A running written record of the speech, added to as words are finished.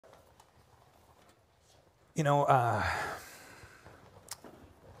You know,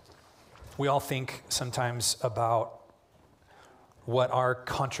 we all think sometimes about what our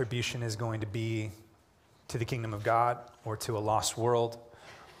contribution is going to be to the kingdom of God or to a lost world.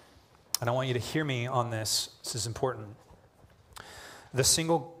 And I want you to hear me on this. This is important. The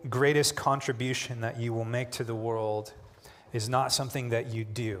single greatest contribution that you will make to the world is not something that you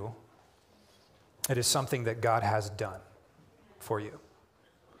do. It is something that God has done for you.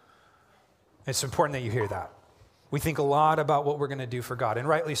 It's important that you hear that. We think a lot about what we're going to do for God, and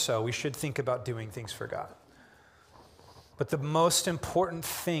rightly so. We should think about doing things for God. But the most important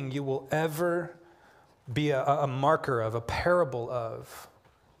thing you will ever be a marker of, a parable of,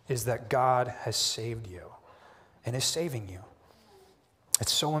 is that God has saved you and is saving you.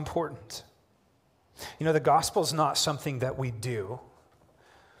 It's so important. You know, the gospel is not something that we do.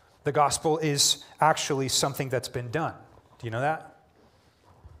 The gospel is actually something that's been done. Do you know that?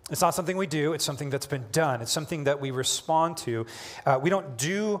 It's not something we do. It's something that's been done. It's something that we respond to. We don't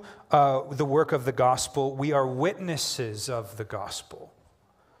do the work of the gospel. We are witnesses of the gospel.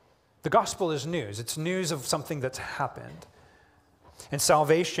 The gospel is news. It's news of something that's happened. And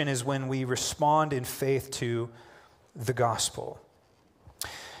salvation is when we respond in faith to the gospel.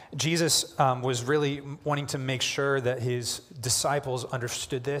 Jesus was really wanting to make sure that his disciples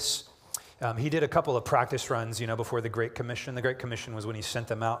understood this. He did a couple of practice runs, before the Great Commission. The Great Commission was when he sent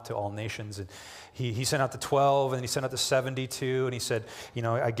them out to all nations. And he sent out the 12, and then he sent out the 72, and he said,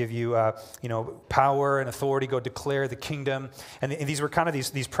 I give you, power and authority, go declare the kingdom. And these were kind of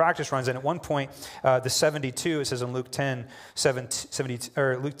these practice runs. And at one point, the 72, it says in Luke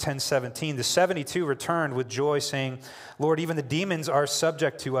 10:17, the 72 returned with joy, saying, Lord, even the demons are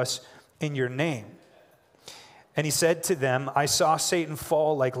subject to us in your name. And he said to them, I saw Satan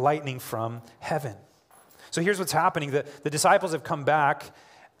fall like lightning from heaven. So here's what's happening. The disciples have come back,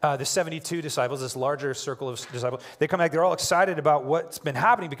 the 72 disciples, this larger circle of disciples. They come back, they're all excited about what's been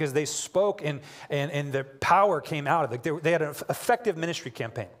happening because they spoke and the power came out of it. They had an effective ministry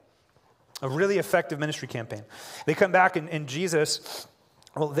campaign, a really effective ministry campaign. They come back and Jesus,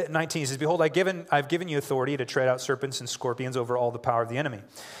 19 says, behold, I've given you authority to tread out serpents and scorpions over all the power of the enemy,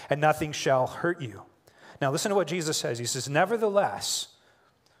 and nothing shall hurt you. Now, listen to what Jesus says. He says, nevertheless,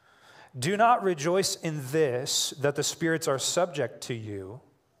 do not rejoice in this, that the spirits are subject to you,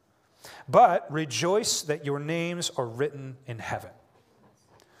 but rejoice that your names are written in heaven.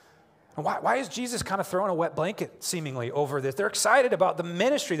 Why is Jesus kind of throwing a wet blanket, seemingly, over this? They're excited about the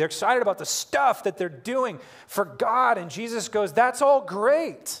ministry. They're excited about the stuff that they're doing for God. And Jesus goes, that's all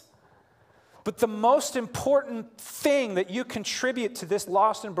great. But the most important thing that you contribute to this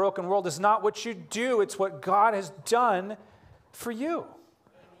lost and broken world is not what you do. It's what God has done for you.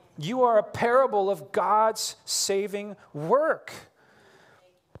 You are a parable of God's saving work.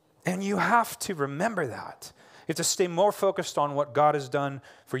 And you have to remember that. You have to stay more focused on what God has done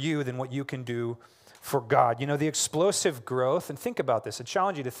for you than what you can do for God. The explosive growth, and think about this. I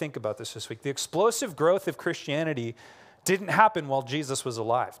challenge you to think about this week. The explosive growth of Christianity didn't happen while Jesus was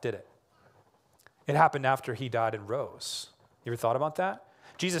alive, did it? It happened after he died and rose. You ever thought about that?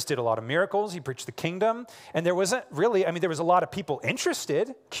 Jesus did a lot of miracles. He preached the kingdom. And there wasn't really, there was a lot of people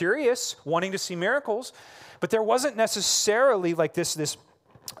interested, curious, wanting to see miracles. But there wasn't necessarily like this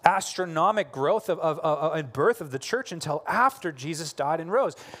astronomical growth and birth of the church until after Jesus died and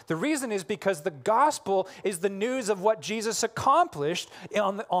rose. The reason is because the gospel is the news of what Jesus accomplished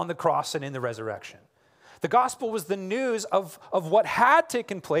on the cross and in the resurrection. The gospel was the news of what had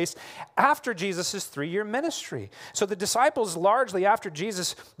taken place after Jesus' 3-year ministry. So the disciples largely, after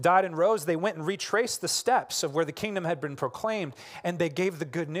Jesus died and rose, they went and retraced the steps of where the kingdom had been proclaimed, and they gave the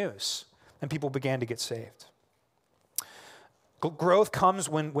good news, and people began to get saved. Growth comes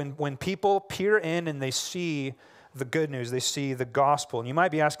when people peer in and they see the good news, they see the gospel. And you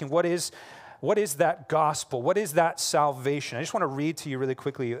might be asking, what is that gospel? What is that salvation? I just want to read to you really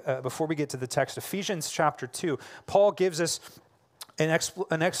quickly before we get to the text. Ephesians chapter 2. Paul gives us an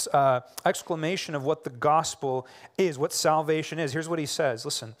exclamation of what the gospel is, what salvation is. Here's what he says.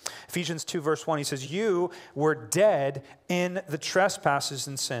 Listen, Ephesians 2 verse 1, he says, you were dead in the trespasses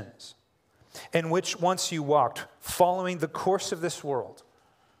and sins, in which once you walked, following the course of this world,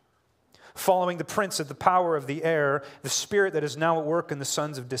 following the prince of the power of the air, the spirit that is now at work in the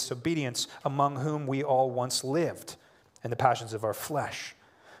sons of disobedience, among whom we all once lived in the passions of our flesh,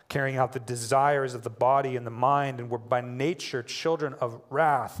 carrying out the desires of the body and the mind, and were by nature children of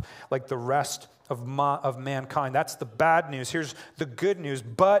wrath, like the rest of mankind. That's the bad news. Here's the good news.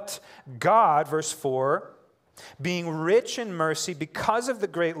 But God, verse 4, being rich in mercy because of the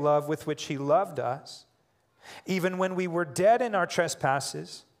great love with which he loved us, even when we were dead in our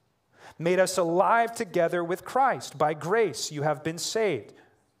trespasses, made us alive together with Christ. By grace you have been saved,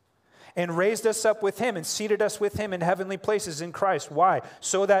 and raised us up with him and seated us with him in heavenly places in Christ. Why?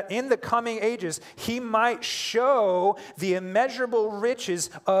 So that in the coming ages he might show the immeasurable riches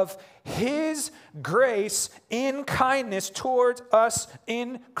of his grace in kindness towards us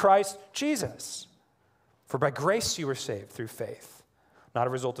in Christ Jesus. For by grace you were saved through faith, not a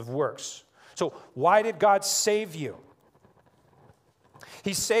result of works. So why did God save you?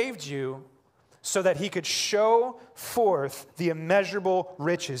 He saved you so that he could show forth the immeasurable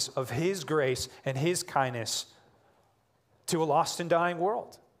riches of his grace and his kindness to a lost and dying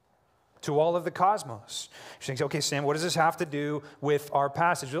world, to all of the cosmos. You think, okay, Sam, what does this have to do with our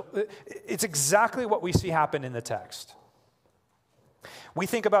passage? It's exactly what we see happen in the text. We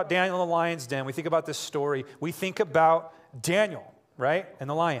think about Daniel in the lion's den. We think about this story. We think about Daniel, right, and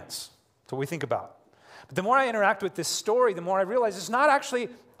the lions. That's what we think about. But the more I interact with this story, the more I realize it's not actually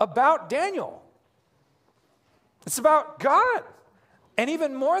about Daniel. It's about God. And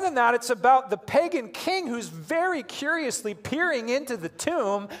even more than that, it's about the pagan king who's very curiously peering into the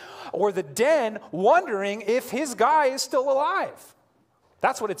tomb or the den, wondering if his guy is still alive.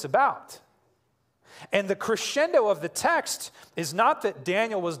 That's what it's about. And the crescendo of the text is not that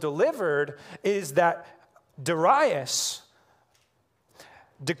Daniel was delivered, it is that Darius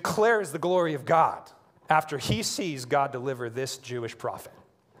declares the glory of God after he sees God deliver this Jewish prophet.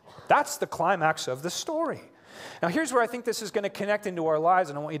 That's the climax of the story. Now, here's where I think this is going to connect into our lives,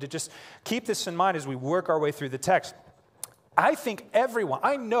 and I want you to just keep this in mind as we work our way through the text. I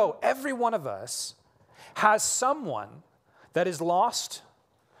know every one of us has someone that is lost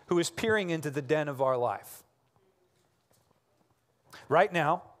who is peering into the den of our life. Right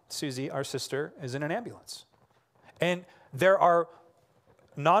now, Susie, our sister, is in an ambulance. And there are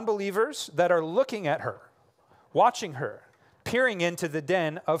non-believers that are looking at her, watching her, peering into the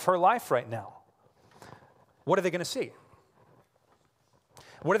den of her life right now. What are they going to see?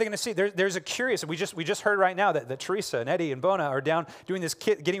 What are they going to see? There's a curious, we just heard right now that Teresa and Eddie and Bona are down doing this,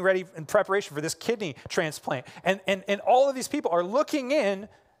 getting ready in preparation for this kidney transplant. And all of these people are looking in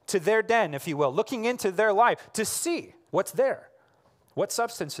to their den, if you will, looking into their life to see what's there, what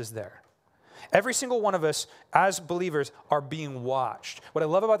substance is there. Every single one of us as believers are being watched. What I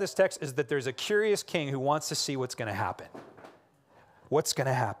love about this text is that there's a curious king who wants to see what's going to happen. What's going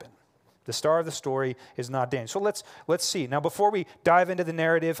to happen? The star of the story is not Daniel. So let's see. Now, before we dive into the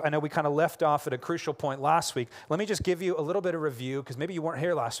narrative, I know we kind of left off at a crucial point last week. Let me just give you a little bit of review, because maybe you weren't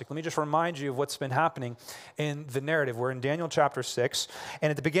here last week. Let me just remind you of what's been happening in the narrative. We're in Daniel chapter 6, and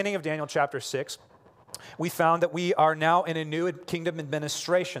at the beginning of Daniel chapter 6, we found that we are now in a new kingdom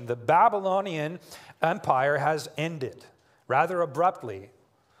administration. The Babylonian Empire has ended rather abruptly.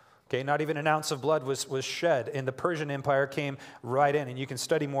 Okay, not even an ounce of blood was shed, and the Persian Empire came right in, and you can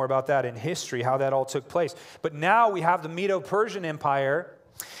study more about that in history, how that all took place. But now we have the Medo-Persian Empire,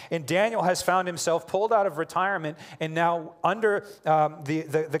 and Daniel has found himself pulled out of retirement and now under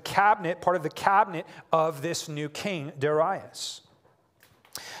the cabinet, part of the cabinet of this new king, Darius.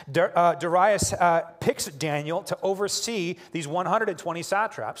 Darius picks Daniel to oversee these 120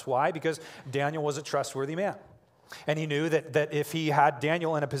 satraps. Why? Because Daniel was a trustworthy man. And he knew that if he had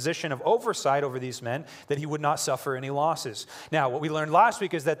Daniel in a position of oversight over these men, that he would not suffer any losses. Now, what we learned last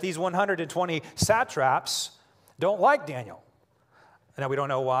week is that these 120 satraps don't like Daniel. Now, we don't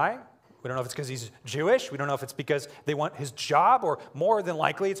know why. We don't know if it's because he's Jewish. We don't know if it's because they want his job, or more than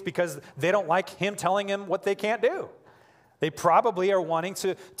likely, it's because they don't like him telling them what they can't do. They probably are wanting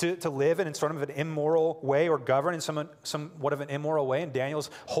to live in sort of an immoral way, or govern in somewhat of an immoral way, and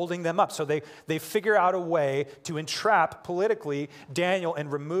Daniel's holding them up. So they figure out a way to entrap politically Daniel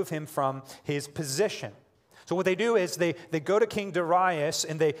and remove him from his position. So what they do is they go to King Darius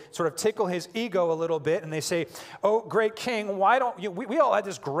and they sort of tickle his ego a little bit, and they say, "Oh, great king, why don't you, we all had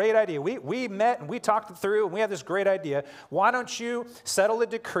this great idea. We met and we talked it through, and we have this great idea. Why don't you settle a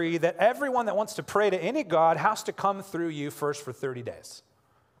decree that everyone that wants to pray to any god has to come through you first for 30 days?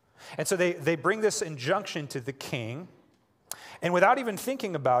 And so they bring this injunction to the king, and without even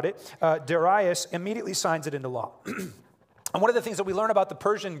thinking about it, Darius immediately signs it into law. And one of the things that we learn about the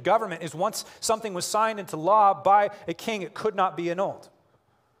Persian government is once something was signed into law by a king, it could not be annulled.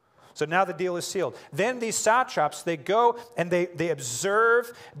 So now the deal is sealed. Then these satraps, they go and they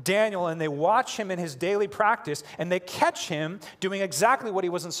observe Daniel, and they watch him in his daily practice, and they catch him doing exactly what he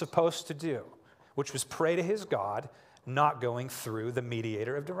wasn't supposed to do, which was pray to his God, not going through the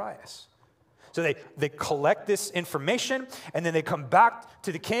mediator of Darius. So they collect this information, and then they come back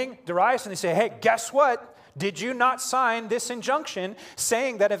to the king, Darius, and they say, "Hey, guess what? did you not sign this injunction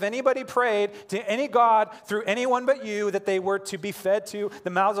saying that if anybody prayed to any god through anyone but you, that they were to be fed to the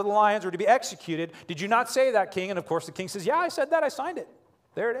mouths of the lions or to be executed? Did you not say that, king? And of course the king says, yeah, I said that. I signed it.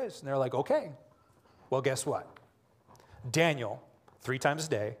 There it is. And they're like, okay. Well, guess what? Daniel, 3 times a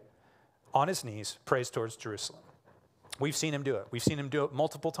day, on his knees, prays towards Jerusalem. We've seen him do it. We've seen him do it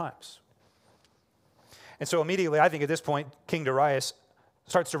multiple times. And so immediately, I think at this point, King Darius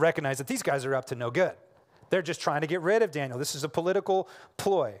starts to recognize that these guys are up to no good. They're just trying to get rid of Daniel. This is a political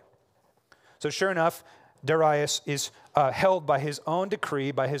ploy. So sure enough, Darius is held by his own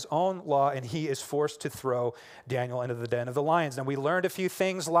decree, by his own law, and he is forced to throw Daniel into the den of the lions. Now, we learned a few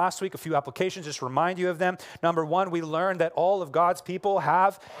things last week, a few applications, just to remind you of them. Number one, we learned that all of God's people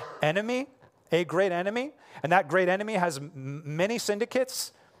have enemy, a great enemy, and that great enemy has many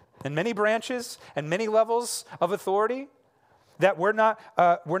syndicates and many branches and many levels of authority. That we're not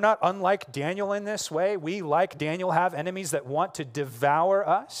unlike Daniel in this way. We, like Daniel, have enemies that want to devour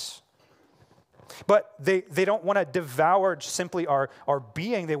us. But they don't want to devour simply our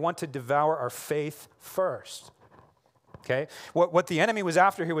being. They want to devour our faith first. Okay? What the enemy was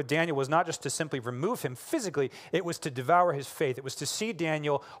after here with Daniel was not just to simply remove him physically. It was to devour his faith. It was to see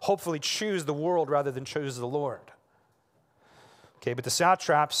Daniel hopefully choose the world rather than choose the Lord. Okay, but the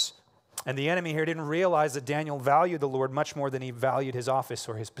satraps and the enemy here didn't realize that Daniel valued the Lord much more than he valued his office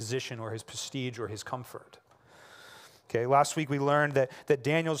or his position or his prestige or his comfort. Okay, last week we learned that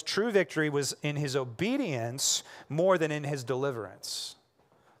Daniel's true victory was in his obedience more than in his deliverance.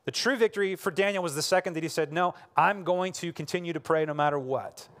 The true victory for Daniel was the second that he said, no, I'm going to continue to pray no matter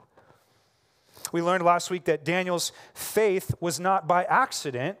what. We learned last week that Daniel's faith was not by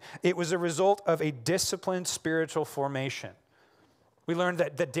accident. It was a result of a disciplined spiritual formation. We learned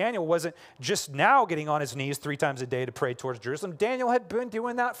that Daniel wasn't just now getting on his knees 3 times a day to pray towards Jerusalem. Daniel had been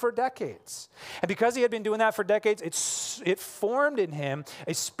doing that for decades. And because he had been doing that for decades, it formed in him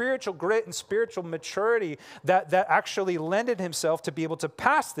a spiritual grit and spiritual maturity that actually lended himself to be able to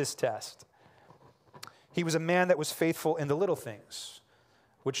pass this test. He was a man that was faithful in the little things,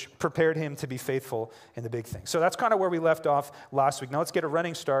 which prepared him to be faithful in the big things. So that's kind of where we left off last week. Now let's get a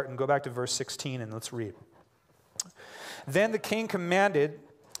running start and go back to verse 16 and let's read. Then the king commanded,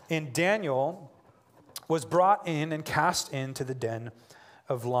 and Daniel was brought in and cast into the den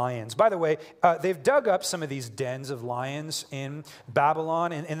of lions. By the way, they've dug up some of these dens of lions in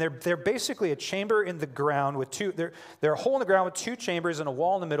Babylon, and they're basically a chamber in the ground with they're a hole in the ground with 2 chambers and a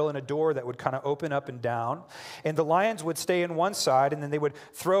wall in the middle and a door that would kind of open up and down. And the lions would stay in one side, and then they would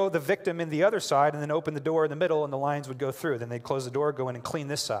throw the victim in the other side, and then open the door in the middle, and the lions would go through. Then they'd close the door, go in and clean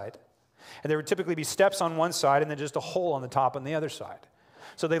this side. And there would typically be steps on one side and then just a hole on the top on the other side.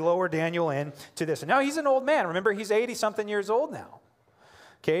 So they lower Daniel in to this. And now he's an old man. Remember, he's 80-something years old now.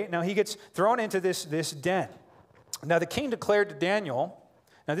 Okay, now he gets thrown into this den. Now the king declared to Daniel,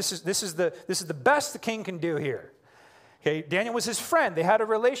 now this is the best the king can do here. Okay, Daniel was his friend. They had a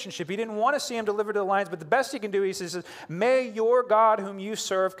relationship. He didn't want to see him delivered to the lions, but the best he can do, he says, may your God whom you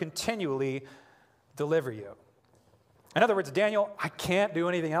serve continually deliver you. In other words, Daniel, I can't do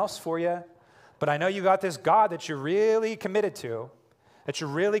anything else for you, but I know you got this God that you're really committed to, that you're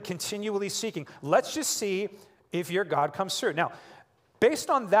really continually seeking. Let's just see if your God comes through. Now, based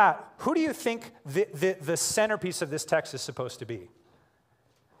on that, who do you think the centerpiece of this text is supposed to be?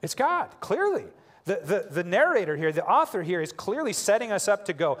 It's God, clearly. The narrator here, the author here is clearly setting us up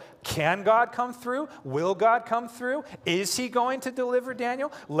to go, can God come through? Will God come through? Is he going to deliver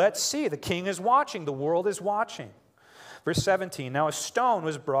Daniel? Let's see. The king is watching. The world is watching. Verse 17, now a stone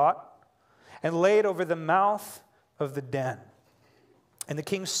was brought and laid over the mouth of the den. And the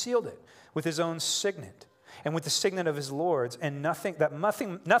king sealed it with his own signet and with the signet of his lords, and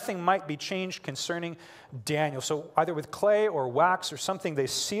nothing might be changed concerning Daniel. So either with clay or wax or something, they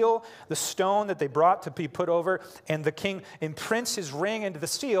seal the stone that they brought to be put over, and the king imprints his ring into the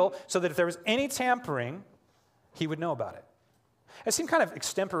seal so that if there was any tampering, he would know about it. It seemed kind of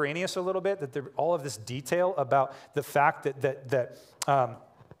extemporaneous a little bit, that all of this detail about the fact that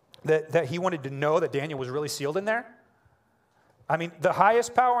he wanted to know that Daniel was really sealed in there. I mean, the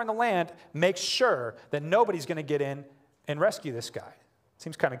highest power in the land makes sure that nobody's going to get in and rescue this guy.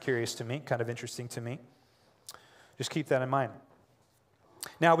 Seems kind of curious to me, kind of interesting to me. Just keep that in mind.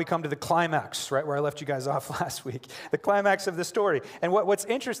 Now we come to the climax, right, where I left you guys off last week. The climax of the story. And what's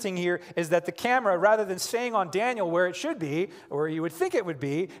interesting here is that the camera, rather than staying on Daniel where it should be, or you would think it would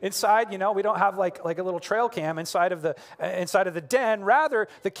be, inside, we don't have like a little trail cam inside of the den. Rather,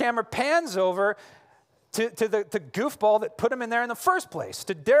 the camera pans over to the goofball that put him in there in the first place,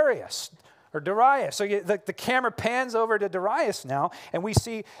 to Darius. or Darius. So the camera pans over to Darius now, and we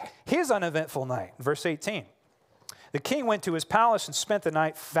see his uneventful night. Verse 18. The king went to his palace and spent the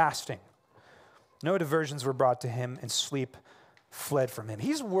night fasting. No diversions were brought to him, and sleep fled from him.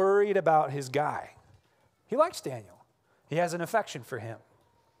 He's worried about his guy. He likes Daniel. He has an affection for him,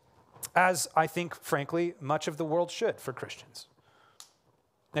 as I think, frankly, much of the world should for Christians.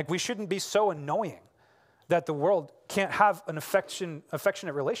 Like, we shouldn't be so annoying that the world can't have an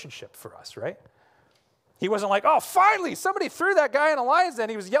affectionate relationship for us, right? He wasn't like, oh, finally, somebody threw that guy in a lion's den.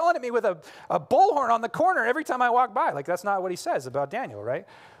 He was yelling at me with a bullhorn on the corner every time I walked by. Like, that's not what he says about Daniel, right?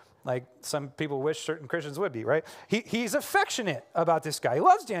 Like some people wish certain Christians would be, right? He's affectionate about this guy. He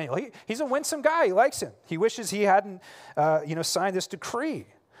loves Daniel. He's a winsome guy. He likes him. He wishes he hadn't, signed this decree.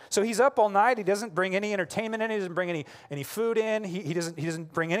 So he's up all night. He doesn't bring any entertainment in. He doesn't bring any food in. He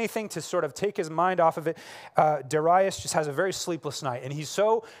doesn't bring anything to sort of take his mind off of it. Darius just has a very sleepless night, and he's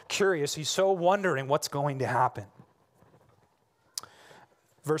so curious. He's so wondering what's going to happen.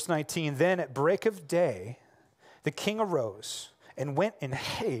 Verse 19, then at break of day, the king arose and went in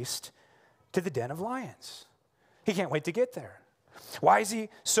haste to the den of lions. He can't wait to get there. Why is he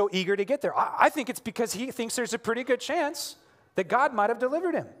so eager to get there? I think it's because he thinks there's a pretty good chance that God might have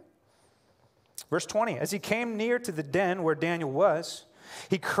delivered him. Verse 20, as he came near to the den where Daniel was,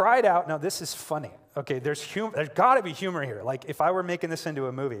 he cried out. Now, this is funny. Okay, there's got to be humor here. Like, if I were making this into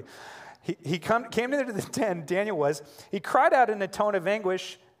a movie. He came near to the den, Daniel was. He cried out in a tone of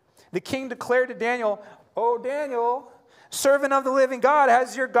anguish. The king declared to Daniel, "O Daniel, servant of the living God,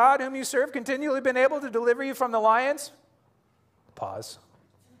 has your God whom you serve continually been able to deliver you from the lions?" Pause.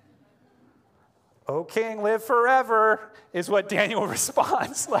 "O king, live forever," is what Daniel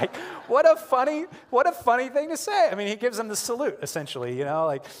responds. Like, what a funny thing to say. I mean, he gives him the salute, essentially,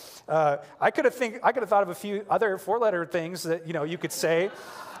 like, I could have thought of a few other four-letter things that, you could say.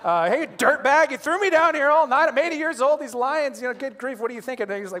 Hey, dirtbag, you threw me down here all night. I'm 80 years old. These lions, good grief, what are you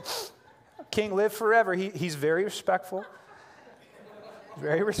thinking? And he's like, "King, live forever." He's very respectful.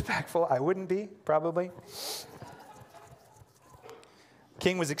 Very respectful. I wouldn't be, probably.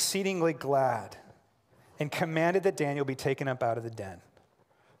 King was exceedingly glad and commanded that Daniel be taken up out of the den.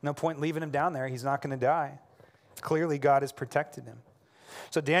 No point leaving him down there. He's not going to die. Clearly, God has protected him.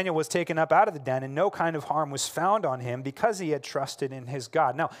 So Daniel was taken up out of the den, and no kind of harm was found on him because he had trusted in his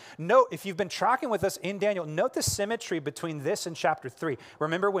God. Now, note, if you've been tracking with us in Daniel, note the symmetry between this and chapter 3.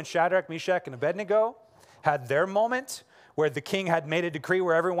 Remember when Shadrach, Meshach, and Abednego had their moment where the king had made a decree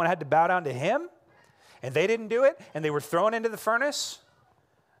where everyone had to bow down to him, and they didn't do it, and they were thrown into the furnace?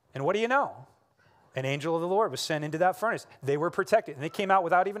 And what do you know? An angel of the Lord was sent into that furnace. They were protected, and they came out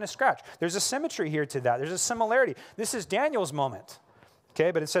without even a scratch. There's a symmetry here to that. There's a similarity. This is Daniel's moment,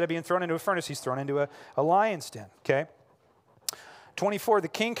 okay? But instead of being thrown into a furnace, he's thrown into a lion's den, okay? 24, the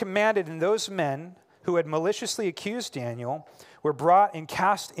king commanded, and those men who had maliciously accused Daniel were brought and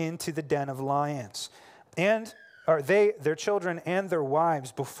cast into the den of lions. And their children and their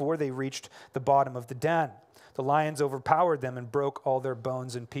wives before they reached the bottom of the den. The lions overpowered them and broke all their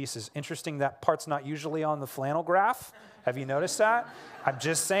bones in pieces. Interesting, that part's not usually on the flannel graph. Have you noticed that? I'm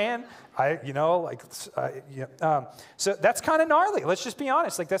just saying, so that's kind of gnarly. Let's just be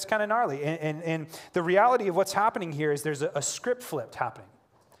honest, that's kind of gnarly. And the reality of what's happening here is there's a script flipped happening.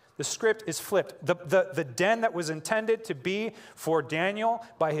 The script is flipped. The den that was intended to be for Daniel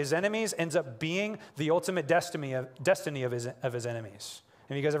by his enemies ends up being the ultimate destiny of his enemies.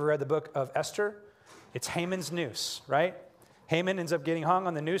 Have you guys ever read the book of Esther? It's Haman's noose, right? Haman ends up getting hung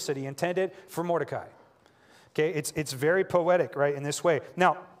on the noose that he intended for Mordecai. Okay, it's very poetic, right, in this way.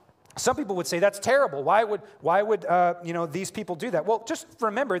 Now, some people would say that's terrible. Why would these people do that? Well, just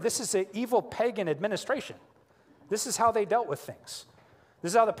remember, this is an evil pagan administration. This is how they dealt with things.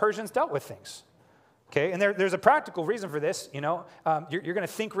 This is how the Persians dealt with things. Okay, and there's a practical reason for this. You're going to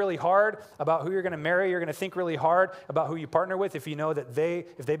think really hard about who you're going to marry. You're going to think really hard about who you partner with if you know that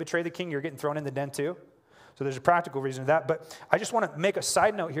if they betray the king, you're getting thrown in the den too. So there's a practical reason for that. But I just want to make a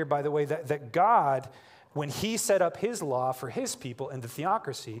side note here, by the way, that God, when he set up his law for his people in the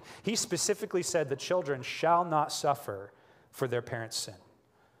theocracy, he specifically said the children shall not suffer for their parents' sin.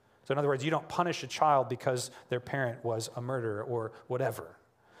 So in other words, you don't punish a child because their parent was a murderer or whatever.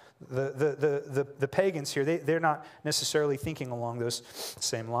 The pagans here, they're not necessarily thinking along those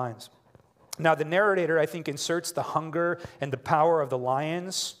same lines. Now, the narrator, I think, inserts the hunger and the power of the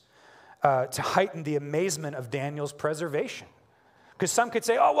lions to heighten the amazement of Daniel's preservation. Because some could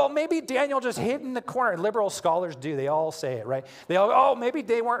say, oh, well, maybe Daniel just hid in the corner. Liberal scholars do. They all say it, right? They all, maybe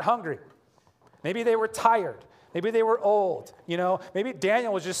they weren't hungry. Maybe they were tired. Maybe they were old. Maybe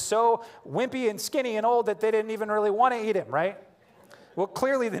Daniel was just so wimpy and skinny and old that they didn't even really want to eat him, right? Well,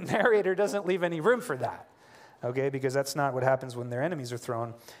 clearly the narrator doesn't leave any room for that, okay, because that's not what happens when their enemies are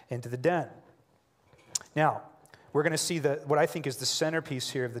thrown into the den. Now, we're going to see what I think is the centerpiece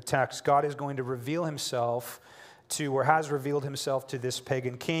here of the text. God is going to reveal himself to, or has revealed himself to, this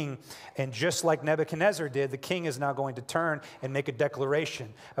pagan king. And just like Nebuchadnezzar did, the king is now going to turn and make a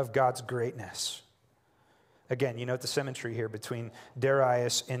declaration of God's greatness. Again, you note the symmetry here between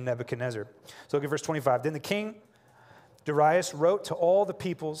Darius and Nebuchadnezzar. So look at verse 25. Then the king Darius wrote to all the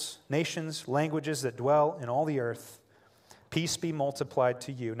peoples, nations, languages that dwell in all the earth, peace be multiplied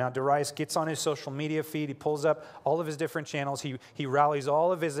to you. Now Darius gets on his social media feed, he pulls up all of his different channels, he rallies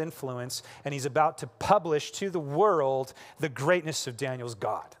all of his influence, and he's about to publish to the world the greatness of Daniel's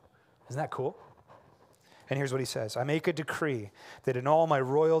God. Isn't that cool? And here's what he says. I make a decree that in all my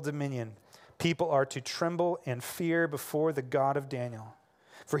royal dominion, people are to tremble and fear before the God of Daniel.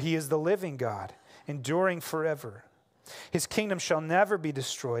 For he is the living God, enduring forever. His kingdom shall never be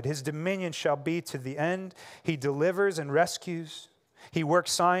destroyed. His dominion shall be to the end. He delivers and rescues. He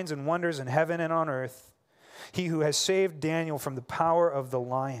works signs and wonders in heaven and on earth. He who has saved Daniel from the power of the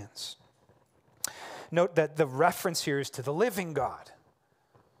lions. Note that the reference here is to the living God.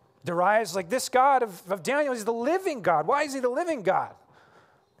 Darius is like, this God of Daniel, he's the living God. Why is he the living God?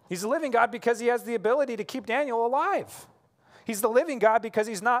 He's the living God because he has the ability to keep Daniel alive. He's the living God because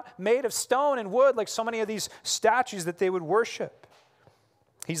he's not made of stone and wood like so many of these statues that they would worship.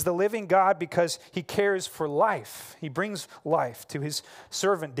 He's the living God because he cares for life. He brings life to his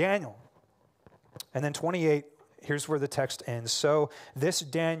servant Daniel. And then 28, here's where the text ends. So this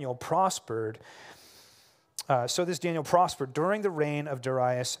Daniel prospered during the reign of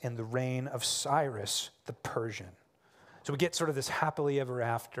Darius and the reign of Cyrus the Persian. So we get sort of this happily ever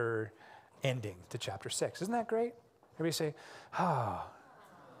after ending to chapter 6. Isn't that great? Everybody say,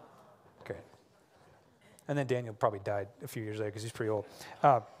 great. And then Daniel probably died a few years later because he's pretty old.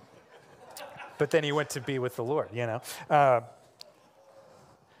 But then he went to be with the Lord, you know.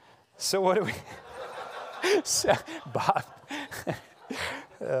 So what do we... Bob.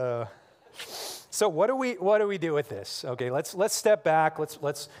 So what do we do with this? Okay, let's step back.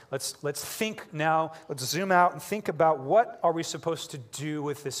 Let's think now. Let's zoom out and think about what are we supposed to do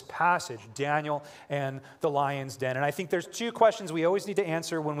with this passage, Daniel and the lion's den. And I think there's two questions we always need to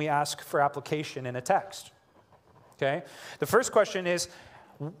answer when we ask for application in a text. Okay, the first question is,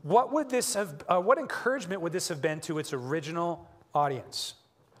 what encouragement would this have been to its original audience?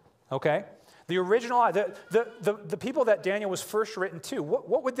 Okay. The original, the people that Daniel was first written to,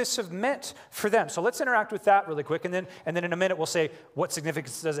 what would this have meant for them? So let's interact with that really quick, and then in a minute we'll say, what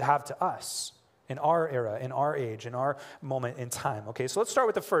significance does it have to us in our era, in our age, in our moment in time? Okay, so let's start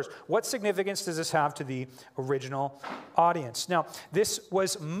with the first. What significance does this have to the original audience? Now, this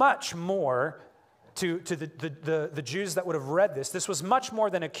was much more to the Jews that would have read this. This was much more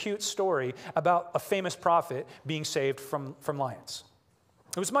than a cute story about a famous prophet being saved from lions.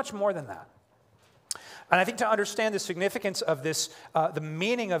 It was much more than that. And I think to understand the significance of this, the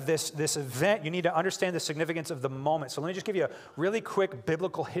meaning of this event, you need to understand the significance of the moment. So let me just give you a really quick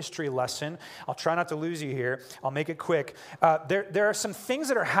biblical history lesson. I'll try not to lose you here. I'll make it quick. There are some things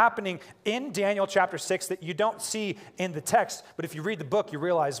that are happening in Daniel chapter 6 that you don't see in the text, but if you read the book, you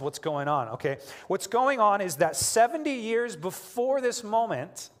realize what's going on, okay? What's going on is that 70 years before this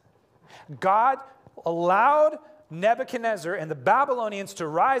moment, God allowed Nebuchadnezzar and the Babylonians to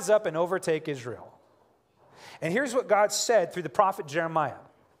rise up and overtake Israel. And here's what God said through the prophet Jeremiah.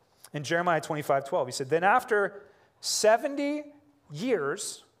 In Jeremiah 25:12, he said, then after 70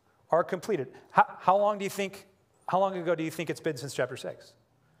 years are completed. How long ago do you think it's been since chapter 6?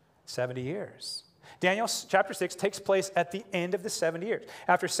 70 years. Daniel chapter 6 takes place at the end of the 70 years.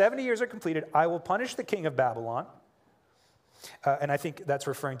 After 70 years are completed, I will punish the king of Babylon. And I think that's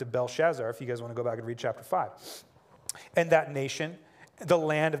referring to Belshazzar, if you guys want to go back and read chapter 5. And that nation, the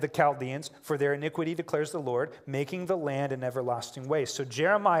land of the Chaldeans, for their iniquity declares the Lord, making the land an everlasting waste. So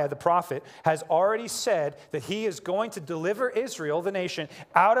Jeremiah the prophet has already said that he is going to deliver Israel, the nation,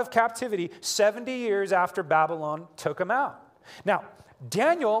 out of captivity 70 years after Babylon took him out. Now,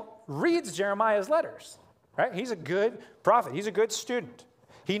 Daniel reads Jeremiah's letters, right? He's a good prophet. He's a good student.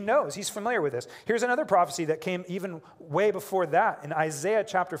 He knows. He's familiar with this. Here's another prophecy that came even way before that in Isaiah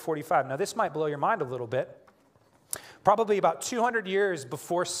chapter 45. Now, this might blow your mind a little bit. Probably about 200 years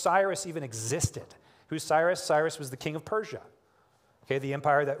before Cyrus even existed. Who's Cyrus? Cyrus was the king of Persia, okay, the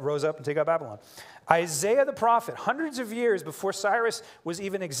empire that rose up and took out Babylon. Isaiah the prophet, hundreds of years before Cyrus was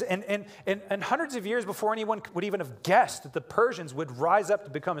even, and hundreds of years before anyone would even have guessed that the Persians would rise up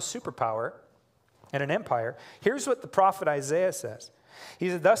to become a superpower and an empire. Here's what the prophet Isaiah says. He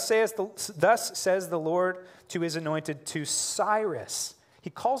said, thus says the Lord to his anointed, to Cyrus. He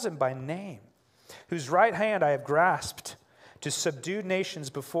calls him by name, whose right hand I have grasped, to subdue nations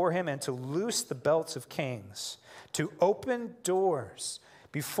before him and to loose the belts of kings, to open doors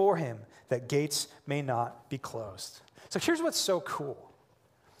before him that gates may not be closed. So here's what's so cool.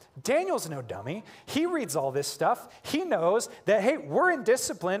 Daniel's no dummy. He reads all this stuff. He knows that, hey, we're in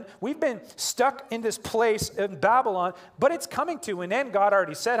discipline. We've been stuck in this place in Babylon, but it's coming to an end. God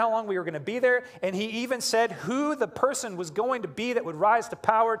already said how long we were going to be there, and he even said who the person was going to be that would rise to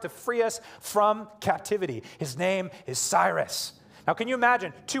power to free us from captivity. His name is Cyrus. Now, can you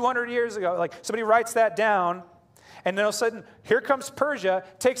imagine 200 years ago, like somebody writes that down, and then all of a sudden, here comes Persia,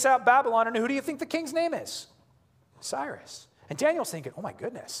 takes out Babylon, and who do you think the king's name is? Cyrus. And Daniel's thinking, oh my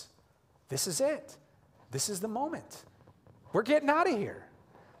goodness, this is it. This is the moment. We're getting out of here.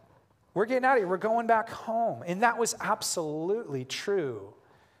 We're getting out of here. We're going back home. And that was absolutely true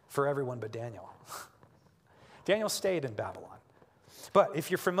for everyone but Daniel. Daniel stayed in Babylon. But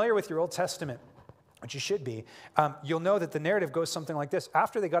if you're familiar with your Old Testament, which you should be, you'll know that the narrative goes something like this.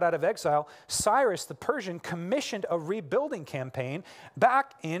 After they got out of exile, Cyrus the Persian commissioned a rebuilding campaign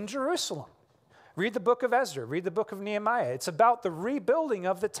back in Jerusalem. Read the book of Ezra. Read the book of Nehemiah. It's about the rebuilding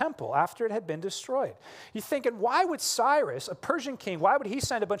of the temple after it had been destroyed. You're thinking, why would Cyrus, a Persian king, why would he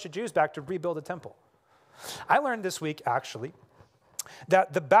send a bunch of Jews back to rebuild a temple? I learned this week, actually,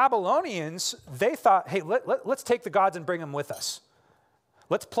 that the Babylonians, they thought, hey, let's take the gods and bring them with us.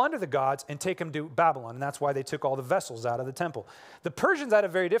 Let's plunder the gods and take them to Babylon. And that's why they took all the vessels out of the temple. The Persians had a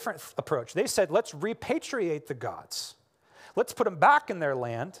very different approach. They said, let's repatriate the gods. Let's put them back in their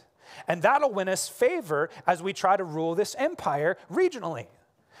land. And that'll win us favor as we try to rule this empire regionally.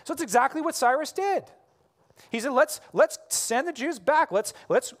 So it's exactly what Cyrus did. He said, let's send the Jews back. Let's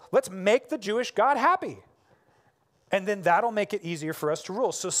make the Jewish God happy. And then that'll make it easier for us to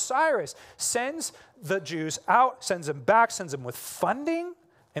rule. So Cyrus sends the Jews out, sends them back, sends them with funding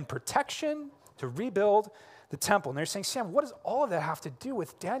and protection to rebuild the temple. And they're saying, Sam, what does all of that have to do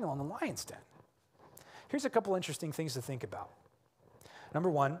with Daniel in the lion's den? Here's a couple interesting things to think about. Number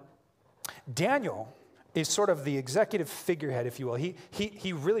one, Daniel is sort of the executive figurehead, if you will.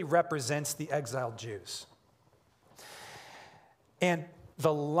 He really represents the exiled Jews. And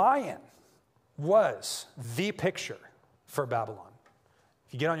the lion was the picture for Babylon.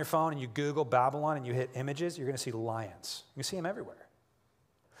 If you get on your phone and you Google Babylon and you hit images, you're going to see lions. You can see them everywhere.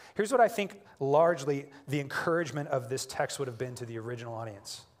 Here's what I think largely the encouragement of this text would have been to the original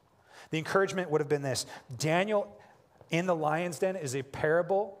audience. The encouragement would have been this. Daniel in the lion's den is a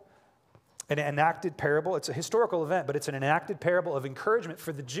parable, an enacted parable. It's a historical event, but it's an enacted parable of encouragement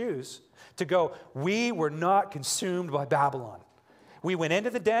for the Jews to go, we were not consumed by Babylon. We went into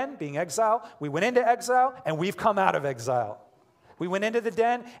the den, being exile. We went into exile, and we've come out of exile. We went into the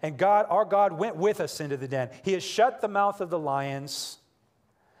den, and God, our God, went with us into the den. He has shut the mouth of the lions,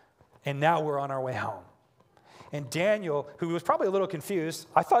 and now we're on our way home. And Daniel, who was probably a little confused,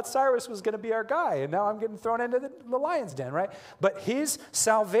 I thought Cyrus was going to be our guy, and now I'm getting thrown into the lion's den, right? But his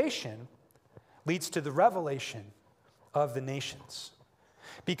salvation leads to the revelation of the nations.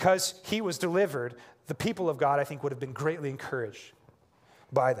 Because he was delivered, the people of God, I think, would have been greatly encouraged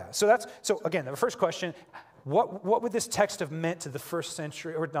by that. So again, the first question, what would this text have meant to the first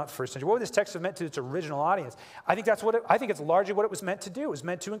century, or not first century, what would this text have meant to its original audience? I think it's largely what it was meant to do. It was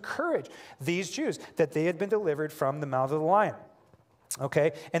meant to encourage these Jews that they had been delivered from the mouth of the lion.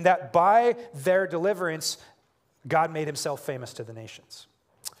 Okay? And that by their deliverance, God made himself famous to the nations.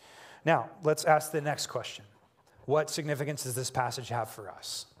 Now, let's ask the next question. What significance does this passage have for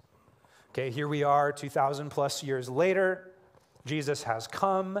us? Okay, here we are 2,000 plus years later. Jesus has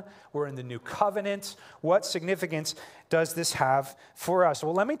come. We're in the new covenant. What significance does this have for us?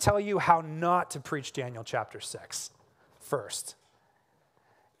 Well, let me tell you how not to preach Daniel chapter 6 first.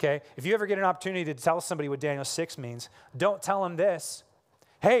 Okay, if you ever get an opportunity to tell somebody what Daniel 6 means, don't tell them this.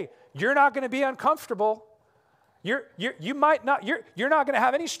 Hey, you're not going to be uncomfortable. You're not going to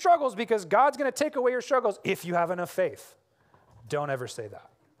have any struggles because God's going to take away your struggles if you have enough faith. Don't ever say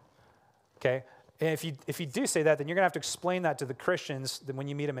that. Okay? And if you do say that, then you're going to have to explain that to the Christians when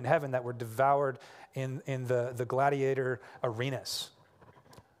you meet them in heaven that were devoured in the gladiator arenas.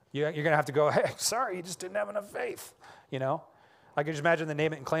 You're going to have to go, hey, sorry, you just didn't have enough faith. You know? I can just imagine the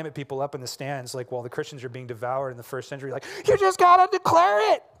name it and claim it people up in the stands, like while the Christians are being devoured in the first century, like, you just got to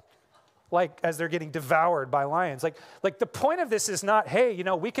declare it. Like as they're getting devoured by lions. Like the point of this is not, hey,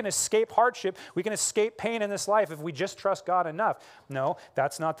 we can escape hardship, we can escape pain in this life if we just trust God enough. No,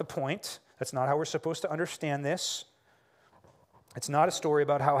 that's not the point. That's not how we're supposed to understand this. It's not a story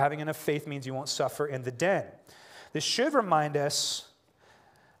about how having enough faith means you won't suffer in the den. This should remind us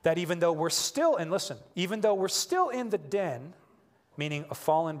that even though we're still, and listen, even though we're still in the den, meaning a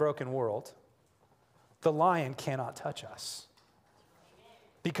fallen, broken world, the lion cannot touch us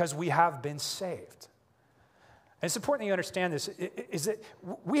because we have been saved. And it's important that you understand this, is that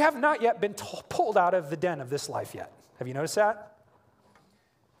we have not yet been pulled out of the den of this life yet. Have you noticed that?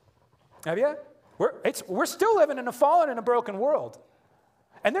 Have you? We're still living in a fallen and a broken world.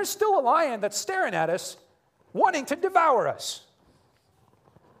 And there's still a lion that's staring at us, wanting to devour us.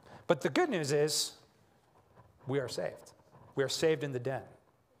 But the good news is, we are saved. We are saved in the den.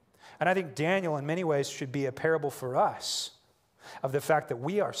 And I think Daniel, in many ways, should be a parable for us of the fact that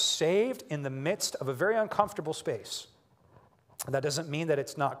we are saved in the midst of a very uncomfortable space. That doesn't mean that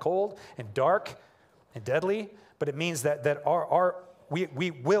it's not cold and dark and deadly, but it means that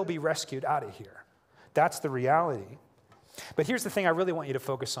we will be rescued out of here. That's the reality. But here's the thing I really want you to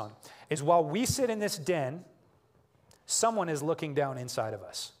focus on, is while we sit in this den, someone is looking down inside of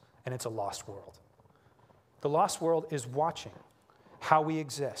us, and it's a lost world. The lost world is watching how we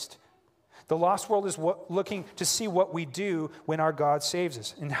exist. The lost world is looking to see what we do when our God saves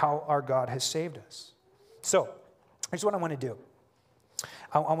us and how our God has saved us. So, here's what I want to do.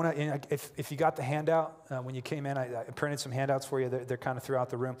 I want to, if you got the handout when you came in, I printed some handouts for you. They're kind of throughout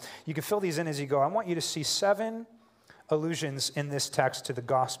the room. You can fill these in as you go. I want you to see 7 allusions in this text to the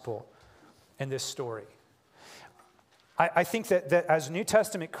gospel in this story. I think that as New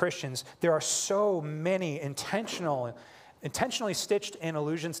Testament Christians, there are so many intentionally stitched in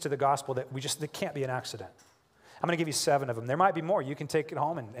allusions to the gospel that that can't be an accident. I'm going to give you 7 of them. There might be more. You can take it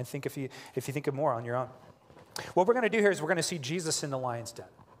home and think if you think of more on your own. What we're going to do here is we're going to see Jesus in the lion's den.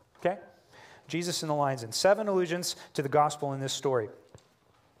 Okay? Jesus in the lion's den. 7 allusions to the gospel in this story.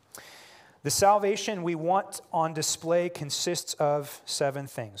 The salvation we want on display consists of 7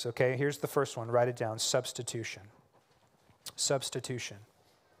 things. Okay? Here's the first one. Write it down. Substitution. Substitution.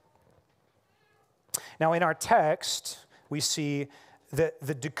 Now, in our text, we see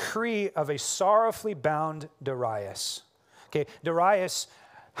the decree of a sorrowfully bound Darius. Okay, Darius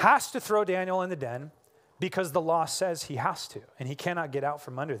has to throw Daniel in the den because the law says he has to, and he cannot get out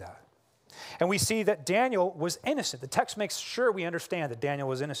from under that. And we see that Daniel was innocent. The text makes sure we understand that Daniel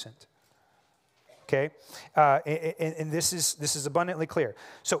was innocent. Okay, and this is abundantly clear.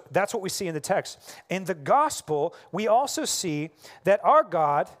 So that's what we see in the text. In the gospel, we also see that our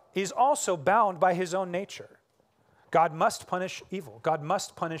God is also bound by his own nature. God must punish evil. God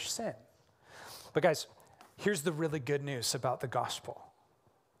must punish sin. But guys, here's the really good news about the gospel.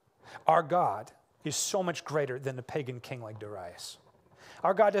 Our God is so much greater than a pagan king like Darius.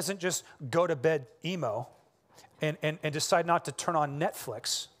 Our God doesn't just go to bed emo and decide not to turn on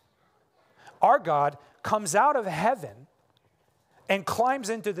Netflix. Our God comes out of heaven and climbs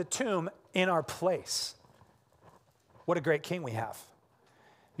into the tomb in our place. What a great king we have.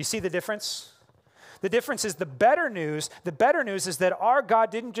 You see the difference? The difference is the better news. The better news is that our God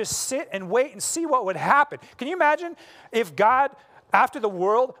didn't just sit and wait and see what would happen. Can you imagine if God, after the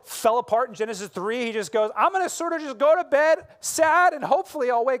world fell apart in Genesis 3, he just goes, I'm going to sort of just go to bed sad and hopefully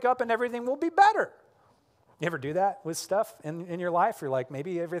I'll wake up and everything will be better. You ever do that with stuff in your life? You're like,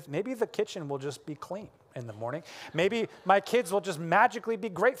 maybe the kitchen will just be clean in the morning. Maybe my kids will just magically be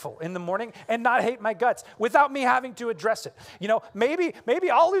grateful in the morning and not hate my guts without me having to address it. You know, maybe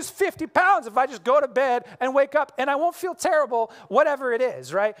I'll lose 50 pounds if I just go to bed and wake up and I won't feel terrible, whatever it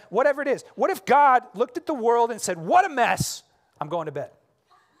is, right? Whatever it is. What if God looked at the world and said, what a mess, I'm going to bed.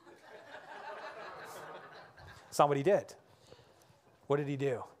 That's not what he did. What did he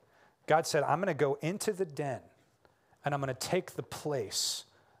do? God said, I'm going to go into the den and I'm going to take the place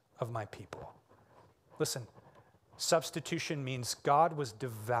of my people. Listen, substitution means God was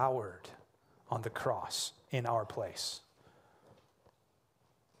devoured on the cross in our place.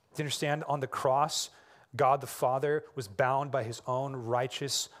 Do you understand? On the cross, God the Father was bound by his own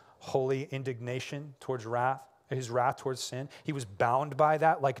righteous, holy indignation towards wrath. His wrath towards sin. He was bound by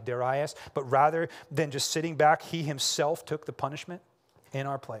that like Darius, but rather than just sitting back, he himself took the punishment in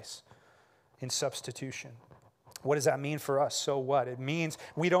our place in substitution. What does that mean for us? So what? It means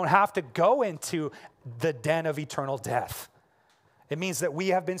we don't have to go into the den of eternal death. It means that we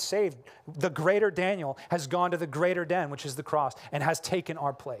have been saved. The greater Daniel has gone to the greater den, which is the cross, and has taken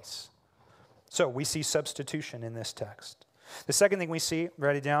our place. So we see substitution in this text. The second thing we see,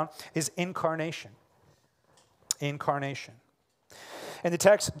 write it down, is incarnation. Incarnation. In the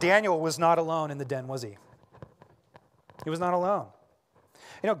text, Daniel was not alone in the den, was he? He was not alone.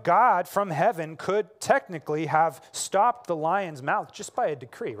 You know, God from heaven could technically have stopped the lion's mouth just by a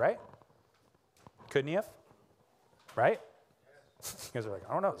decree, right? Couldn't he have? Right? You guys are like,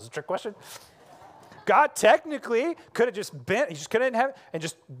 I don't know, is this a trick question? God technically could have just been, he just couldn't have, and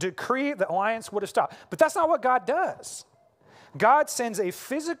just decree the lions would have stopped. But that's not what God does. God sends a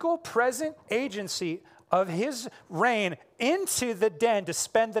physical present agency of his reign into the den to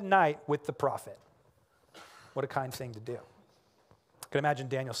spend the night with the prophet. What a kind thing to do. I can imagine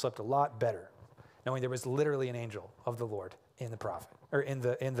Daniel slept a lot better, knowing there was literally an angel of the Lord in the prophet, or in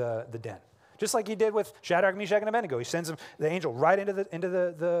the den. Just like he did with Shadrach, Meshach, and Abednego. He sends the angel right into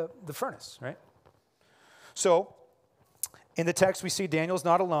the furnace, right? So, in the text, we see Daniel's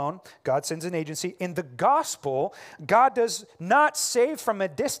not alone. God sends an agency. In the gospel, God does not save from a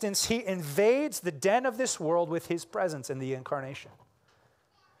distance. He invades the den of this world with his presence in the incarnation.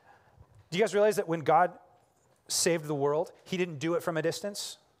 Do you guys realize that when God saved the world, he didn't do it from a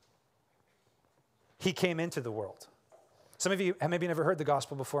distance? He came into the world. Some of you have maybe never heard the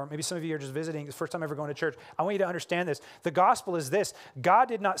gospel before. Maybe some of you are just visiting. It's the first time ever going to church. I want you to understand this. The gospel is this. God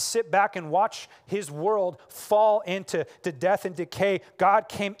did not sit back and watch his world fall into death and decay. God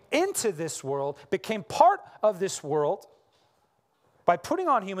came into this world, became part of this world by putting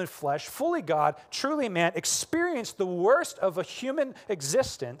on human flesh, fully God, truly man, experienced the worst of a human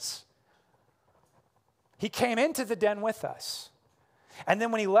existence. He came into the den with us. And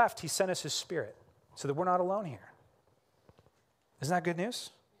then when he left, he sent us his Spirit so that we're not alone here. Isn't that good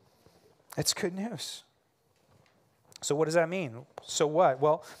news? It's good news. So what does that mean? So what?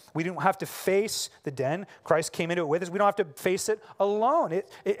 Well, we don't have to face the den. Christ came into it with us. We don't have to face it alone.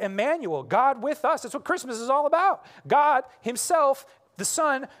 Emmanuel, God with us. That's what Christmas is all about. God himself, the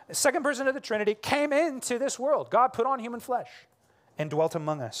Son, second person of the Trinity, came into this world. God put on human flesh and dwelt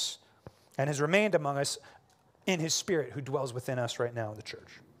among us and has remained among us in his Spirit who dwells within us right now in the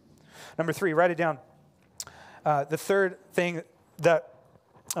church. Number 3, write it down. The third thing that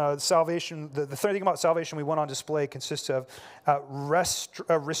salvation, the third thing about salvation we want on display consists of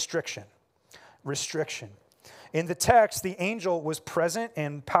restriction. Restriction. In the text, the angel was present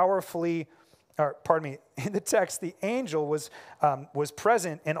and powerfully, in the text, the angel was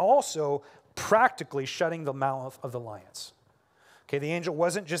present and also practically shutting the mouth of the lions. Okay, the angel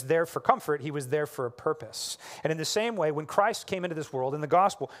wasn't just there for comfort, he was there for a purpose. And in the same way, when Christ came into this world, in the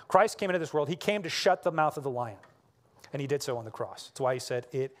gospel, Christ came into this world, he came to shut the mouth of the lion. And he did so on the cross. That's why he said,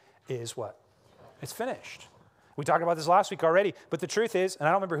 it is what? It's finished. We talked about this last week already, but the truth is, and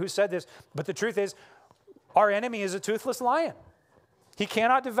I don't remember who said this, but the truth is, our enemy is a toothless lion. He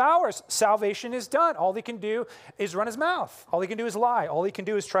cannot devour us. Salvation is done. All he can do is run his mouth. All he can do is lie. All he can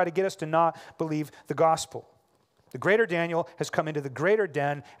do is try to get us to not believe the gospel. The greater Daniel has come into the greater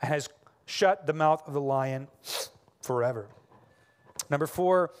den and has shut the mouth of the lion forever. Number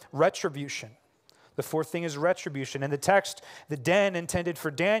 4, retribution. The fourth thing is retribution. In the text, the den intended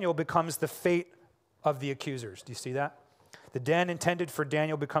for Daniel becomes the fate of the accusers. Do you see that? The den intended for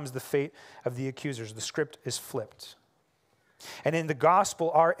Daniel becomes the fate of the accusers. The script is flipped. And in the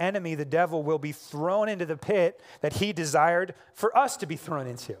gospel, our enemy, the devil, will be thrown into the pit that he desired for us to be thrown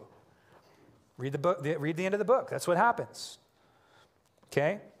into. Read the book. Read the end of the book. That's what happens.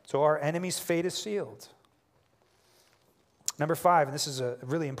 Okay? So our enemy's fate is sealed. Number 5, and this is a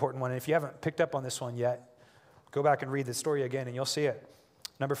really important one, and if you haven't picked up on this one yet, go back and read the story again and you'll see it.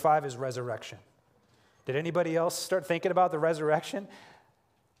 Number 5 is resurrection. Did anybody else start thinking about the resurrection?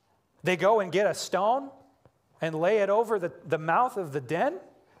 They go and get a stone and lay it over the mouth of the den.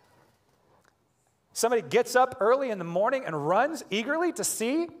 Somebody gets up early in the morning and runs eagerly to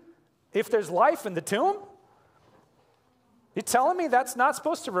see if there's life in the tomb. You telling me that's not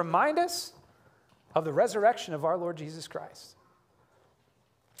supposed to remind us of the resurrection of our Lord Jesus Christ?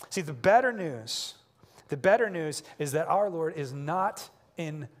 See, the better news is that our Lord is not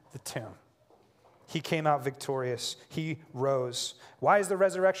in the tomb. He came out victorious. He rose. Why is the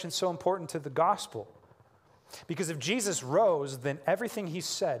resurrection so important to the gospel? Because if Jesus rose, then everything he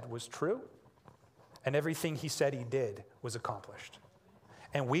said was true, and everything he said he did was accomplished.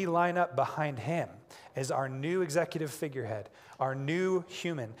 And we line up behind him as our new executive figurehead, our new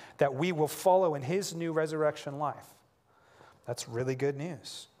human that we will follow in his new resurrection life. That's really good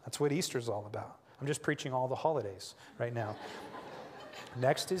news. That's what Easter's all about. I'm just preaching all the holidays right now.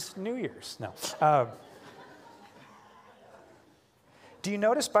 Next is New Year's. No. Do you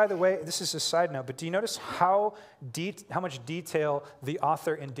notice, by the way, this is a side note, but do you notice how much detail the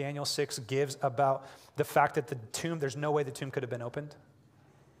author in Daniel 6 gives about the fact that the tomb, there's no way the tomb could have been opened?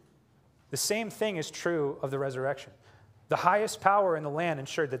 The same thing is true of the resurrection. The highest power in the land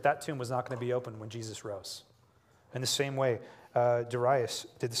ensured that that tomb was not going to be opened when Jesus rose. In the same way, Darius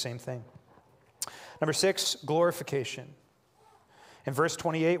did the same thing. Number 6, glorification. In verse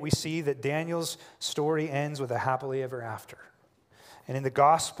 28, we see that Daniel's story ends with a happily ever after. And in the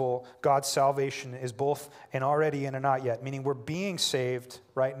gospel, God's salvation is both an already and a not yet, meaning we're being saved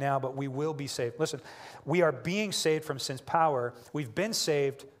right now, but we will be saved. Listen, we are being saved from sin's power. We've been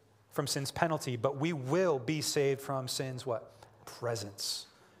saved from sin's penalty, but we will be saved from sin's what? Presence.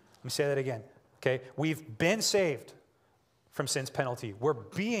 Let me say that again, okay? We've been saved from sin's penalty. We're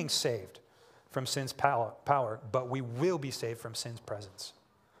being saved from sin's power, but we will be saved from sin's presence.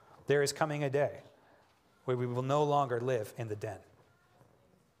 There is coming a day where we will no longer live in the den.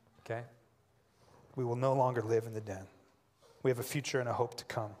 Okay? We will no longer live in the den. We have a future and a hope to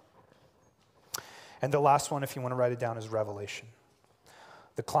come. And the last one, if you want to write it down, is Revelation.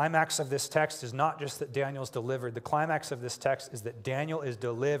 The climax of this text is not just that Daniel's delivered. The climax of this text is that Daniel is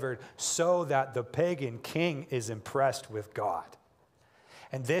delivered so that the pagan king is impressed with God.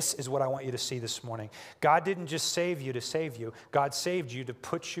 And this is what I want you to see this morning. God didn't just save you to save you. God saved you to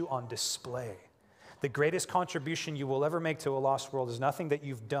put you on display. The greatest contribution you will ever make to a lost world is nothing that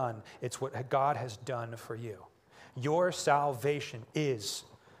you've done. It's what God has done for you. Your salvation is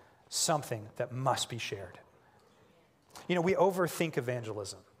something that must be shared. You know, we overthink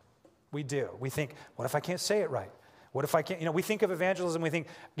evangelism. We do. We think, what if I can't say it right? What if I can't, we think of evangelism, we think,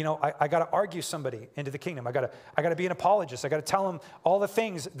 I got to argue somebody into the kingdom. I got to be an apologist. I got to tell them all the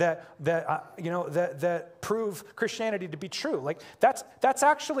things that prove Christianity to be true. Like that's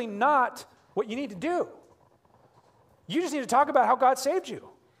actually not what you need to do. You just need to talk about how God saved you.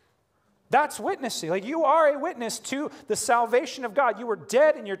 That's witnessing. Like you are a witness to the salvation of God. You were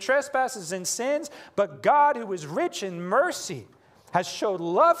dead in your trespasses and sins, but God, who is rich in mercy, has showed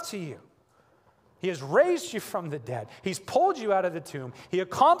love to you. He has raised you from the dead. He's pulled you out of the tomb. He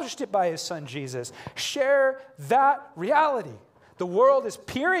accomplished it by his son, Jesus. Share that reality. The world is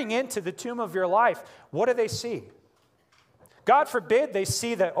peering into the tomb of your life. What do they see? God forbid they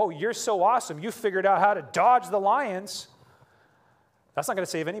see that, oh, you're so awesome. You figured out how to dodge the lions. That's not going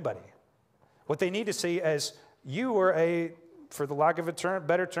to save anybody. What they need to see is you were for the lack of a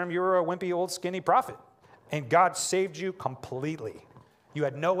better term, you were a wimpy, old, skinny prophet. And God saved you completely. You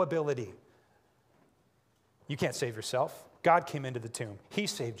had no ability. You can't save yourself. God came into the tomb. He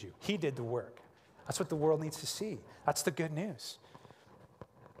saved you. He did the work. That's what the world needs to see. That's the good news.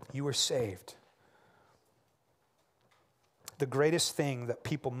 You were saved. The greatest thing that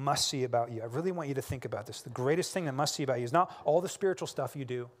people must see about you, I really want you to think about this. The greatest thing that must see about you is not all the spiritual stuff you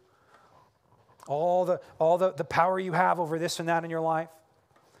do, all the power you have over this and that in your life.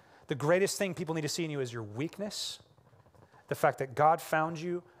 The greatest thing people need to see in you is your weakness, the fact that God found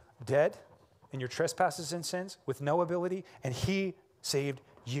you dead in your trespasses and sins with no ability, and he saved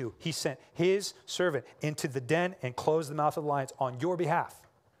you. He sent his servant into the den and closed the mouth of the lions on your behalf.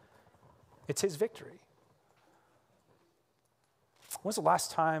 It's his victory. When's the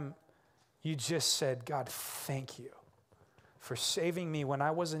last time you just said, God, thank you for saving me when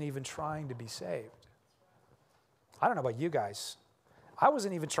I wasn't even trying to be saved? I don't know about you guys. I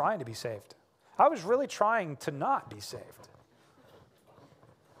wasn't even trying to be saved. I was really trying to not be saved.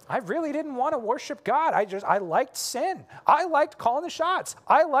 I really didn't want to worship God. I liked sin. I liked calling the shots.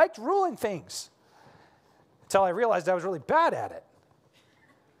 I liked ruling things until I realized I was really bad at it.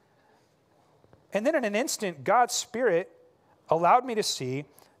 And then in an instant, God's Spirit allowed me to see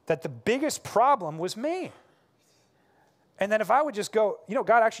that the biggest problem was me. And then if I would just go,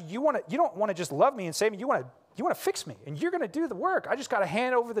 God, actually, you don't want to just love me and save me. You want to fix me, and you're going to do the work. I just got to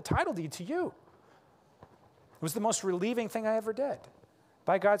hand over the title deed to you. It was the most relieving thing I ever did.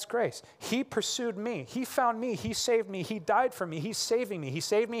 By God's grace. He pursued me. He found me. He saved me. He died for me. He's saving me. He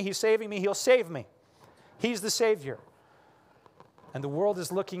saved me. He's saving me. He'll save me. He's the Savior. And the world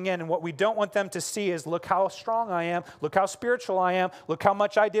is looking in, and what we don't want them to see is, look how strong I am. Look how spiritual I am. Look how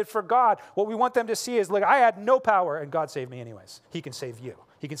much I did for God. What we want them to see is, look, I had no power, and God saved me anyways. He can save you.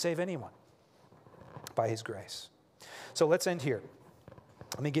 He can save anyone by his grace. So let's end here.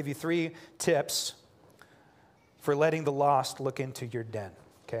 Let me give you 3 tips for letting the lost look into your den.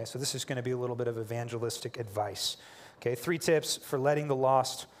 Okay, so this is going to be a little bit of evangelistic advice. Okay, 3 tips for letting the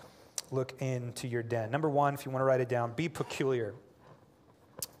lost look into your den. Number 1, if you want to write it down, be peculiar.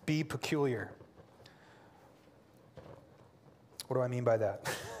 Be peculiar. What do I mean by that?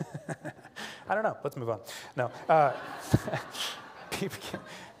 I don't know. Let's move on. No.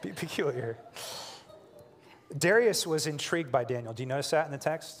 Be peculiar. Darius was intrigued by Daniel. Do you notice that in the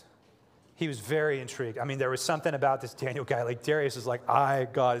text? He was very intrigued. I mean, there was something about this Daniel guy. Like Darius is like, I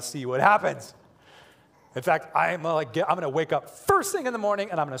got to see what happens. In fact, I'm going to wake up first thing in the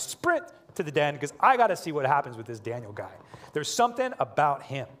morning and I'm going to sprint to the den because I got to see what happens with this Daniel guy. There's something about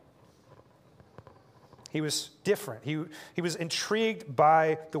him. He was different. He was intrigued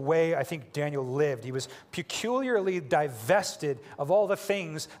by the way I think Daniel lived. He was peculiarly divested of all the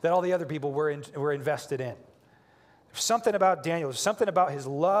things that all the other people were invested in. There's something about Daniel. There's something about his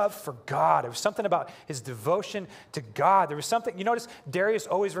love for God. There was something about his devotion to God. There was something, you notice Darius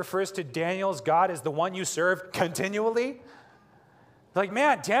always refers to Daniel's God as the one you serve continually. Like,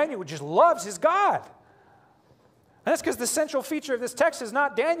 man, Daniel just loves his God. And that's because the central feature of this text is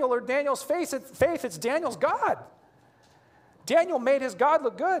not Daniel or Daniel's faith, it's Daniel's God. Daniel made his God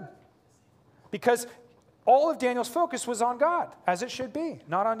look good because all of Daniel's focus was on God, as it should be,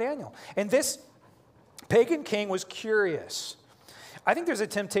 not on Daniel. And this pagan king was curious. I think there's a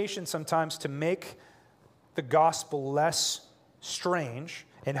temptation sometimes to make the gospel less strange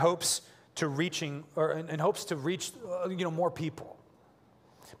in hopes to reach more people.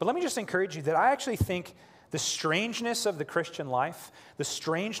 But let me just encourage you that I actually think the strangeness of the Christian life, the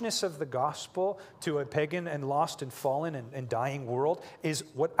strangeness of the gospel to a pagan and lost and fallen and dying world is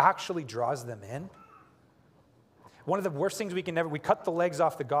what actually draws them in. One of the worst things we cut the legs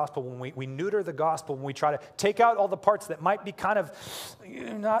off the gospel when we neuter the gospel, when we try to take out all the parts that might be kind of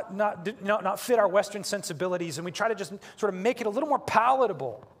not fit our Western sensibilities, and we try to just sort of make it a little more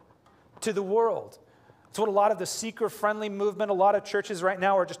palatable to the world. It's what a lot of the seeker-friendly movement, a lot of churches right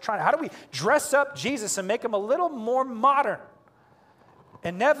now are just trying to, how do we dress up Jesus and make him a little more modern?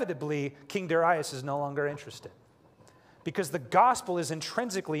 Inevitably, King Darius is no longer interested because the gospel is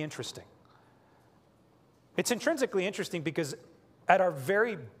intrinsically interesting. It's intrinsically interesting because at our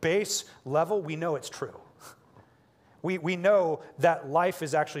very base level, we know it's true. We know that life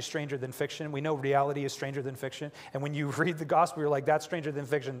is actually stranger than fiction. We know reality is stranger than fiction. And when you read the gospel, you're like, that's stranger than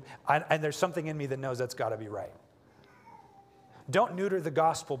fiction. And there's something in me that knows that's got to be right. Don't neuter the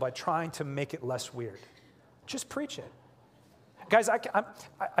gospel by trying to make it less weird. Just preach it. Guys,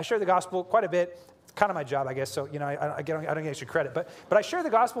 I share the gospel quite a bit. It's kind of my job, I guess. So, I don't get extra credit. But I share the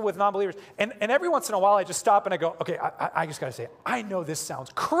gospel with non-believers. And every once in a while, I just stop and I go, okay, I just got to say it. I know this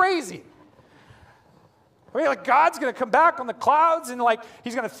sounds crazy. I mean, like, God's going to come back on the clouds and, like,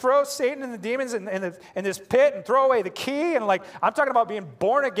 he's going to throw Satan and the demons in this pit and throw away the key. And, like, I'm talking about being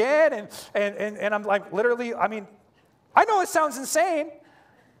born again. And I'm, like, literally, I mean, I know it sounds insane.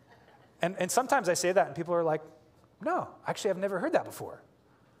 And sometimes I say that and people are like, no, actually, I've never heard that before.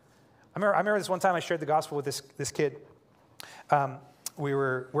 I remember this one time I shared the gospel with this kid. We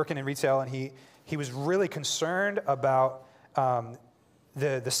were working in retail, and he was really concerned about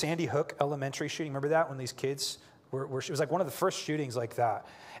the Sandy Hook elementary shooting. Remember that when these kids it was like one of the first shootings like that.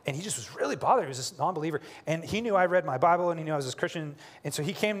 And he just was really bothered. He was this non-believer. And he knew I read my Bible, and he knew I was this Christian. And so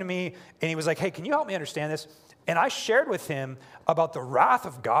he came to me, and he was like, hey, can you help me understand this? And I shared with him about the wrath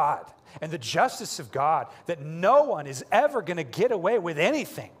of God and the justice of God, that no one is ever going to get away with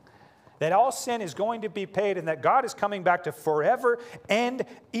anything, that all sin is going to be paid, and that God is coming back to forever end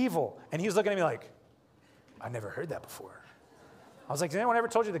evil. And he was looking at me like, I've never heard that before. I was like, has anyone ever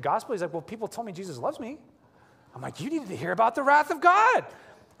told you the gospel? He's like, well, people told me Jesus loves me. I'm like, you needed to hear about the wrath of God,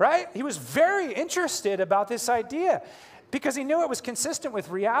 right? He was very interested about this idea because he knew it was consistent with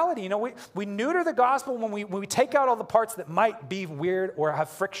reality. We neuter the gospel when we take out all the parts that might be weird or have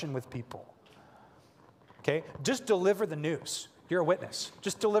friction with people. Okay? Just deliver the news. You're a witness.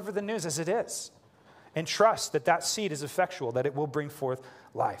 Just deliver the news as it is and trust that seed is effectual, that it will bring forth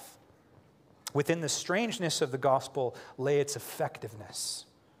life. Within the strangeness of the gospel lay its effectiveness,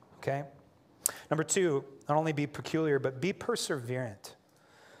 okay? Number 2, not only be peculiar, but be perseverant.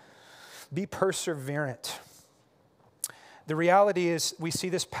 Be perseverant. The reality is we see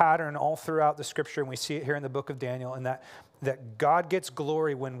this pattern all throughout the scripture, and we see it here in the book of Daniel, and that God gets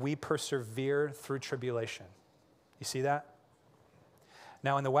glory when we persevere through tribulation. You see that?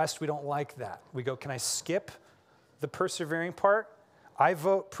 Now, in the West, we don't like that. We go, can I skip the persevering part? I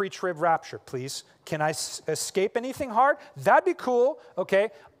vote pre-trib rapture, please. Can I escape anything hard? That'd be cool, okay?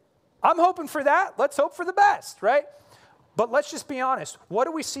 I'm hoping for that. Let's hope for the best, right? But let's just be honest. What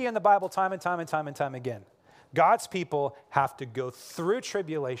do we see in the Bible time and time again? God's people have to go through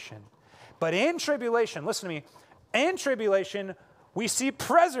tribulation. But in tribulation, listen to me, in tribulation, we see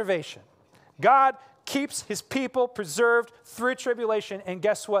preservation. God keeps his people preserved through tribulation, and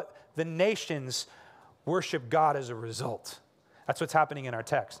guess what? The nations worship God as a result. That's what's happening in our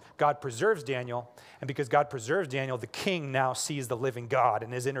text. God preserves Daniel, and because God preserves Daniel, the king now sees the living God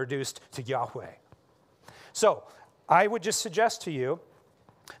and is introduced to Yahweh. So I would just suggest to you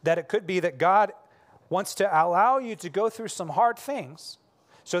that it could be that God wants to allow you to go through some hard things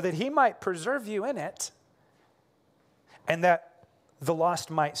so that he might preserve you in it, and that the lost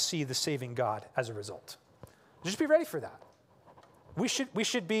might see the saving God as a result. Just be ready for that. We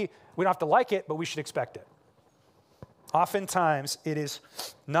should be We don't have to like it, but we should expect it. Oftentimes, it is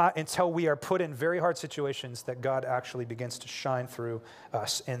not until we are put in very hard situations that God actually begins to shine through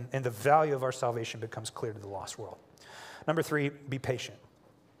us, and the value of our salvation becomes clear to the lost world. Number 3, be patient.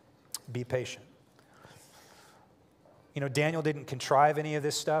 Be patient. You know, Daniel didn't contrive any of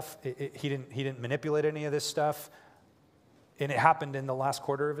this stuff. He didn't manipulate any of this stuff. And it happened in the last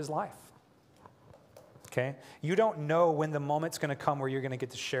quarter of his life. Okay? You don't know when the moment's going to come where you're going to get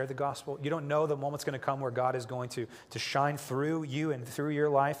to share the gospel. You don't know the moment's going to come where God is going to shine through you and through your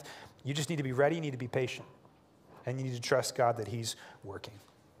life. You just need to be ready. You need to be patient. And you need to trust God that he's working.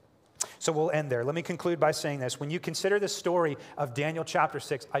 So we'll end there. Let me conclude by saying this. When you consider the story of Daniel chapter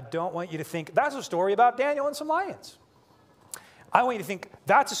 6, I don't want you to think that's a story about Daniel and some lions. I want you to think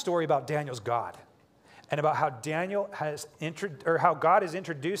that's a story about Daniel's God, and about how how God has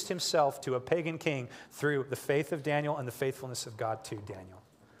introduced himself to a pagan king through the faith of Daniel and the faithfulness of God to Daniel.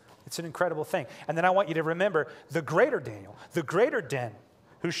 It's an incredible thing. And then I want you to remember the greater Daniel, the greater den,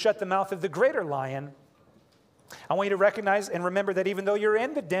 who shut the mouth of the greater lion. I want you to recognize and remember that even though you're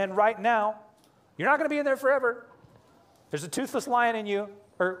in the den right now, you're not going to be in there forever. There's a toothless lion in you,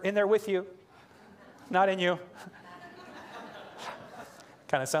 or in there with you, not in you.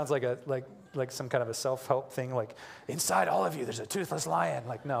 Kind of sounds like some kind of a self-help thing, like, inside all of you, there's a toothless lion.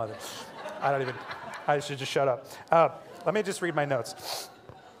 Like, no, I should just shut up. Let me just read my notes.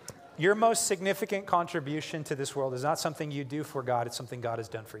 Your most significant contribution to this world is not something you do for God, it's something God has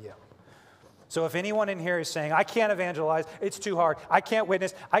done for you. So if anyone in here is saying, I can't evangelize, it's too hard, I can't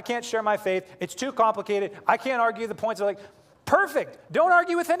witness, I can't share my faith, it's too complicated, I can't argue the points, like, perfect, don't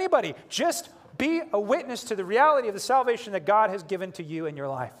argue with anybody. Just be a witness to the reality of the salvation that God has given to you in your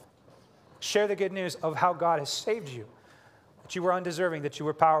life. Share the good news of how God has saved you, that you were undeserving, that you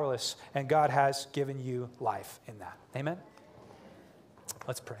were powerless, and God has given you life in that. Amen?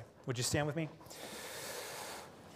 Let's pray. Would you stand with me?